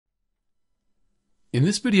In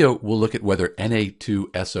this video, we'll look at whether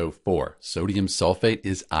Na2SO4, sodium sulfate,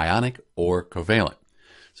 is ionic or covalent.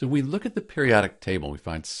 So we look at the periodic table, we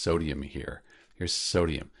find sodium here. Here's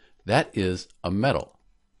sodium. That is a metal.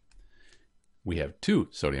 We have two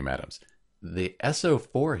sodium atoms. The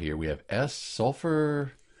SO4 here, we have S,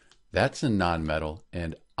 sulfur, that's a nonmetal,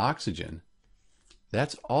 and oxygen,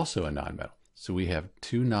 that's also a nonmetal. So we have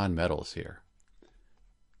two nonmetals here.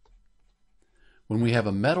 When we have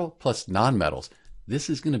a metal plus nonmetals, this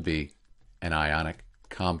is going to be an ionic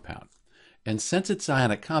compound. And since it's an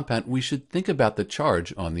ionic compound, we should think about the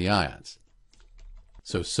charge on the ions.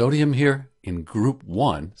 So sodium here in group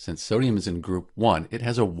 1, since sodium is in group 1, it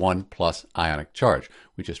has a 1 plus ionic charge.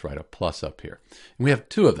 We just write a plus up here. And we have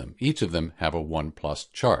two of them. Each of them have a 1 plus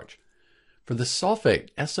charge. For the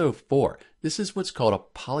sulfate, SO4, this is what's called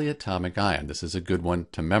a polyatomic ion. This is a good one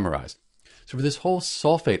to memorize. So for this whole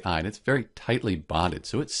sulfate ion, it's very tightly bonded,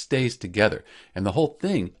 so it stays together. And the whole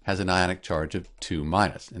thing has an ionic charge of 2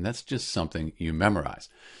 minus, and that's just something you memorize.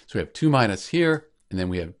 So we have 2 minus here, and then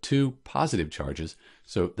we have 2 positive charges.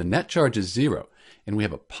 So the net charge is 0, and we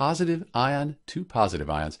have a positive ion, 2 positive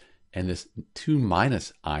ions, and this 2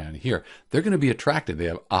 minus ion here. They're going to be attracted. They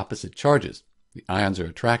have opposite charges. The ions are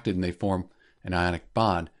attracted, and they form an ionic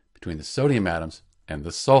bond between the sodium atoms and the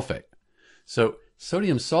sulfate. So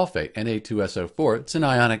sodium sulfate, Na2SO4, it's an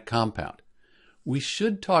ionic compound. We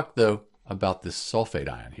should talk, though, about this sulfate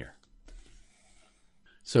ion here.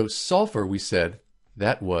 So sulfur, we said,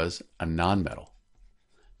 that was a nonmetal.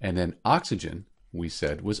 And then oxygen, we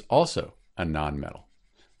said, was also a nonmetal.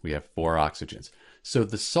 We have 4 oxygens. So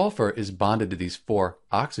the sulfur is bonded to these 4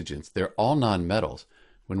 oxygens. They're all nonmetals.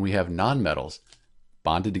 When we have nonmetals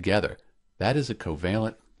bonded together, that is a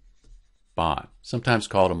covalent bond, sometimes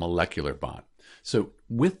called a molecular bond. So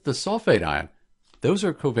with the sulfate ion, those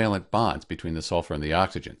are covalent bonds between the sulfur and the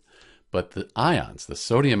oxygen. But the ions, the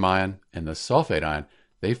sodium ion and the sulfate ion,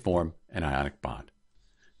 they form an ionic bond.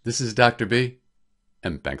 This is Dr. B,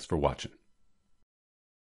 and thanks for watching.